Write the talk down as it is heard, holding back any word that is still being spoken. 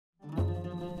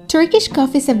Turkish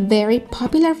coffee is a very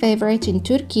popular beverage in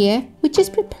Turkiye, which is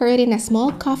prepared in a small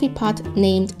coffee pot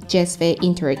named cezve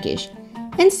in Turkish,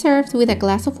 and served with a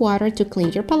glass of water to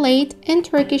clean your palate and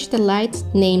Turkish delights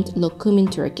named lokum in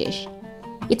Turkish.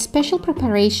 Its special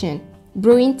preparation,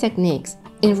 brewing techniques,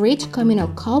 and rich communal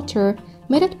culture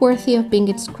made it worthy of being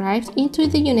inscribed into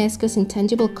the UNESCO's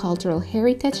Intangible Cultural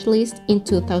Heritage List in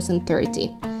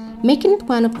 2030, making it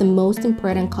one of the most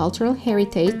important cultural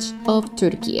heritage of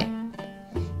Turkiye.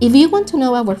 If you want to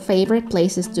know our favorite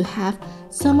places to have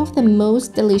some of the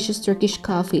most delicious Turkish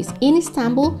coffees in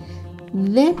Istanbul,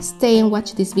 then stay and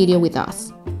watch this video with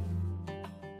us.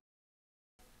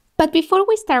 But before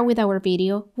we start with our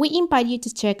video, we invite you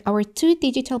to check our two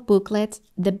digital booklets,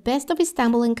 The Best of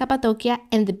Istanbul and Cappadocia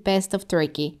and The Best of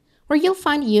Turkey, where you'll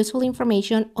find useful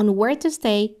information on where to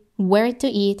stay, where to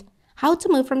eat, how to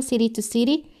move from city to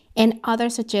city, and other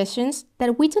suggestions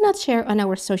that we do not share on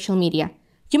our social media.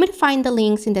 You may find the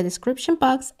links in the description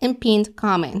box and pinned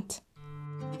comment.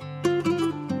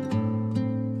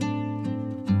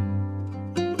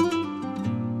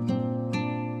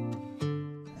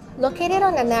 Located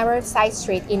on a narrow side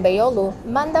street in Beyoğlu,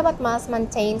 Manda Batmaz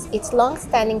maintains its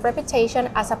long-standing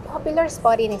reputation as a popular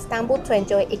spot in Istanbul to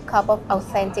enjoy a cup of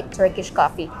authentic Turkish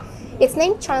coffee. Its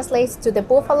name translates to the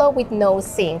buffalo with no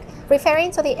zinc,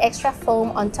 referring to the extra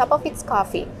foam on top of its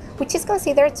coffee, which is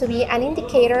considered to be an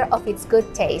indicator of its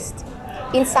good taste.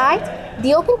 Inside,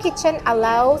 the open kitchen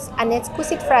allows an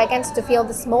exquisite fragrance to fill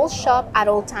the small shop at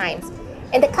all times,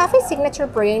 and the coffee's signature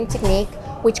brewing technique,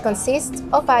 which consists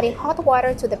of adding hot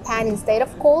water to the pan instead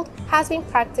of cold, has been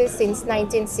practiced since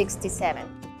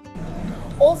 1967.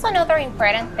 Also, another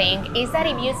important thing is that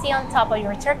if you see on top of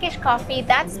your Turkish coffee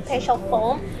that special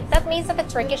foam, that means that the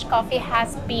Turkish coffee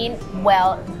has been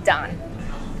well done.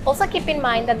 Also keep in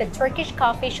mind that the Turkish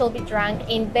coffee should be drunk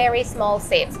in very small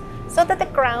sips, so that the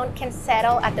ground can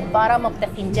settle at the bottom of the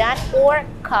finjan or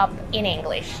cup in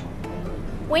English.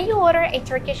 When you order a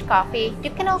Turkish coffee, you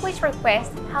can always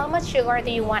request how much sugar do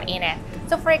you want in it.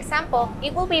 So for example,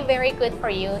 it will be very good for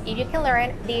you if you can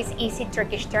learn these easy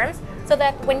Turkish terms so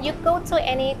that when you go to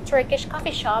any Turkish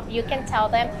coffee shop, you can tell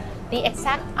them the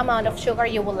exact amount of sugar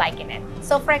you would like in it.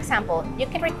 So for example, you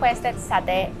can request it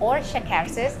sade or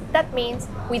şekersiz, that means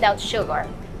without sugar.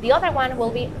 The other one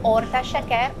will be orta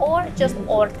şeker or just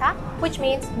orta, which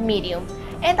means medium.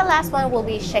 And the last one will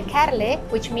be şekerli,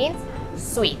 which means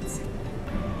sweet.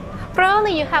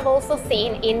 Probably you have also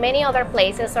seen in many other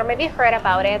places or maybe heard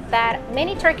about it that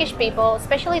many Turkish people,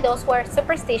 especially those who are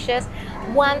superstitious,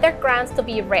 want their grounds to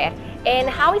be red. And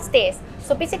how is this?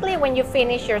 So basically when you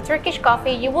finish your Turkish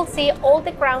coffee, you will see all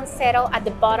the grounds settle at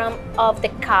the bottom of the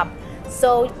cup.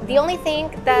 So the only thing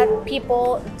that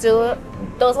people do,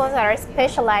 those ones that are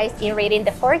specialized in reading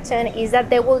the fortune, is that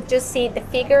they will just see the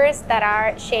figures that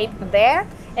are shaped there,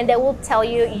 and they will tell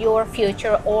you your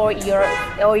future or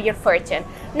your fortune.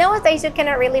 Nowadays, you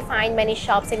cannot really find many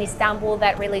shops in Istanbul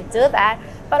that really do that,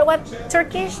 but what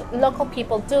Turkish local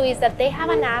people do is that they have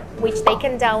an app which they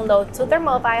can download to their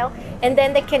mobile, and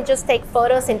then they can just take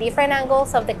photos in different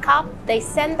angles of the cup, they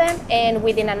send them, and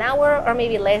within an hour or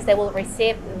maybe less, they will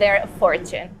receive their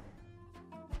fortune.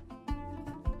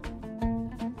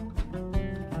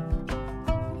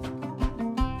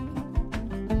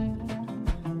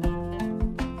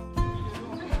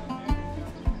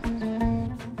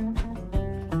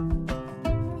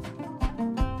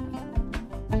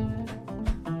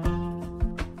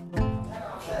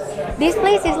 This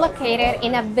place is located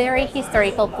in a very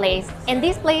historical place, and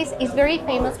this place is very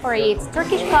famous for its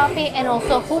Turkish coffee and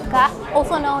also hookah,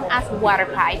 also known as water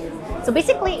pipe. So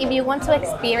basically, if you want to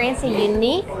experience a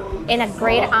unique and a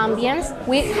great ambience,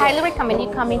 we highly recommend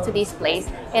you coming to this place.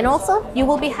 And also, you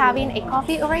will be having a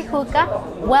coffee or a hookah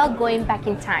while going back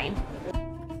in time.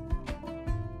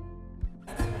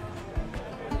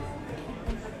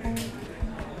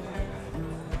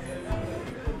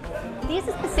 This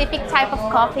specific type of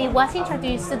coffee was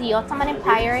introduced to the Ottoman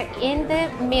Empire in the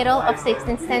middle of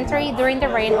 16th century during the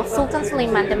reign of Sultan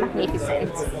Suleiman the Magnificent.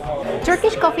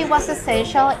 Turkish coffee was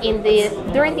essential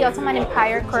during the Ottoman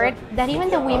Empire court that even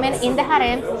the women in the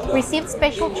harem received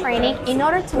special training in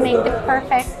order to make the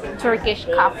perfect Turkish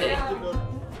coffee.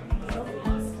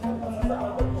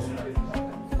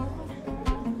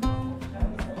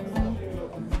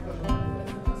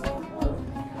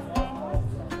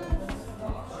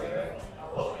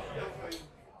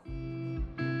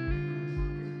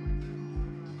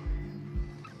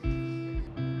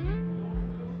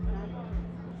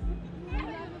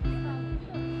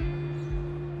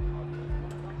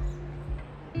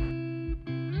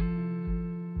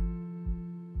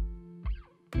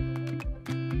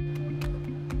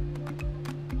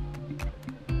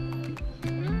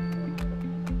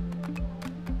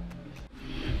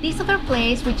 This other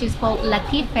place, which is called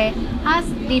Latife, has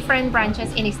different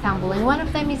branches in Istanbul, and one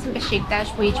of them is in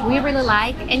Beşiktaş, which we really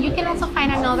like, and you can also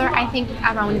find another, I think,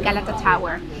 around Galata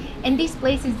Tower. And this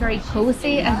place is very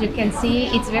cozy, as you can see.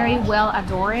 It's very well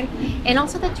adorned, and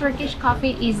also the Turkish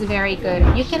coffee is very good.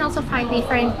 You can also find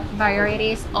different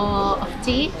varieties of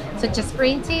tea, such as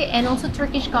green tea, and also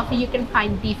Turkish coffee. You can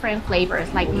find different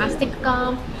flavors like mastic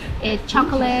gum,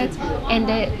 chocolate, and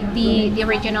the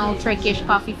original Turkish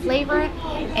coffee flavor.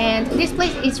 And this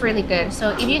place is really good. So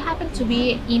if you happen to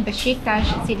be in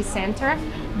Beşiktaş city center,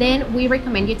 then we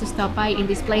recommend you to stop by in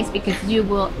this place because you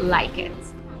will like it.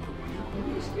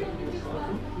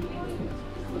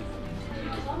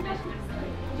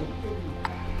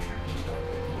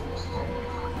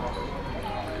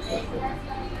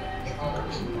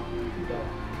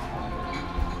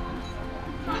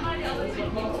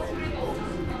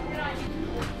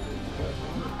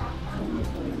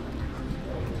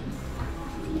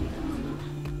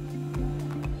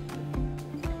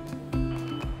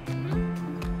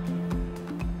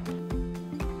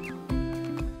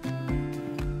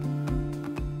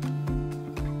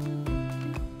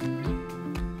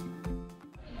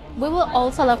 We will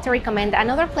also love to recommend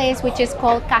another place, which is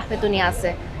called Cafe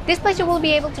Dünyası. This place you will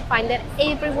be able to find it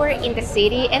everywhere in the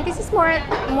city, and this is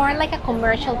more like a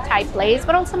commercial type place,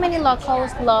 but also many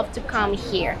locals love to come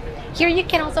here. Here you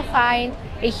can also find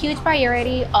a huge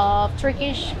variety of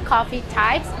Turkish coffee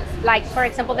types, like for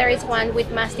example there is one with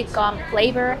mastic gum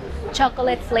flavor,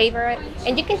 chocolate flavor,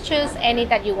 and you can choose any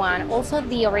that you want. Also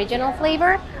the original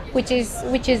flavor, which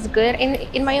is good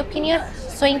in my opinion.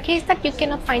 So in case that you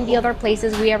cannot find the other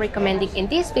places we are recommending in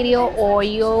this video, or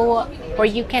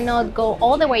you cannot go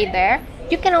all the way there,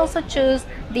 you can also choose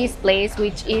this place,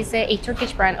 which is a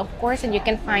Turkish brand, of course, and you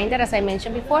can find it, as I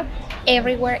mentioned before,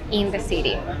 everywhere in the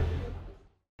city.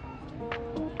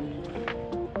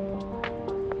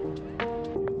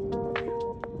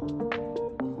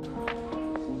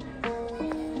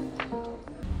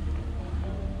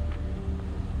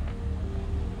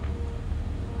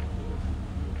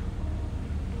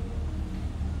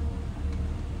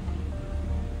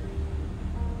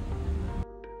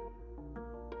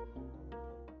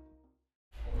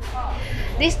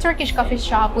 This Turkish coffee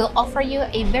shop will offer you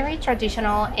a very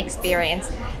traditional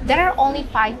experience. There are only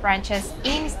 5 branches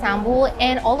in Istanbul,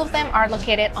 and all of them are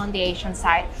located on the Asian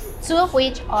side, 2 of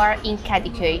which are in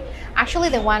Kadıköy. Actually,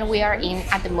 the one we are in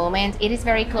at the moment, it is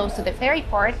very close to the ferry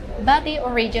port, but the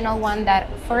original one that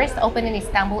first opened in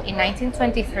Istanbul in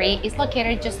 1923 is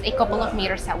located just a couple of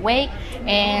meters away,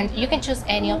 and you can choose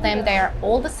any of them. They are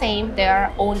all the same, they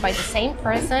are owned by the same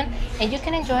person, and you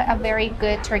can enjoy a very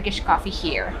good Turkish coffee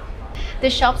here. The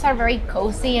shops are very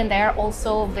cozy, and they're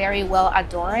also very well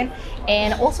adorned,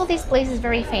 and also this place is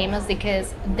very famous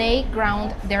because they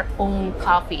ground their own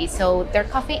coffee, so their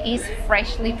coffee is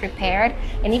freshly prepared,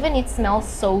 and even it smells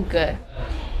so good.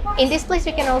 In this place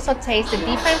you can also taste the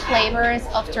different flavors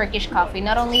of Turkish coffee,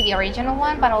 not only the original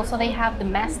one, but also they have the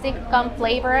mastic gum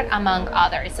flavor among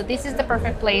others. So this is the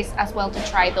perfect place as well to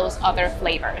try those other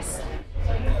flavors.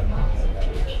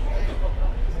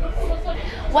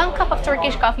 1 cup of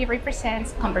Turkish coffee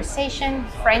represents conversation,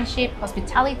 friendship,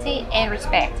 hospitality, and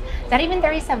respect. That even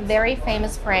there is a very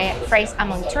famous phrase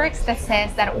among Turks that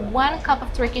says that 1 cup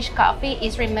of Turkish coffee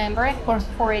is remembered for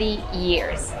 40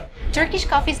 years. Turkish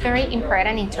coffee is very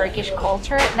important in Turkish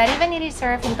culture, that even it is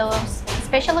served in those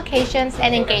special occasions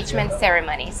and engagement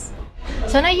ceremonies.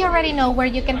 So now you already know where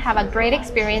you can have a great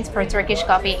experience for Turkish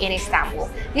coffee in Istanbul.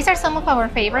 These are some of our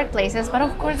favorite places, but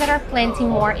of course there are plenty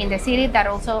more in the city that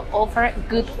also offer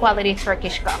good quality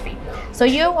Turkish coffee. So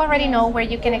you already know where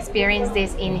you can experience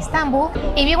this in Istanbul.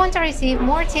 If you want to receive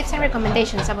more tips and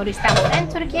recommendations about Istanbul and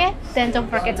Turkey, then don't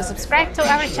forget to subscribe to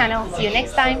our channel. See you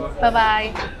next time. Bye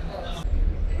bye.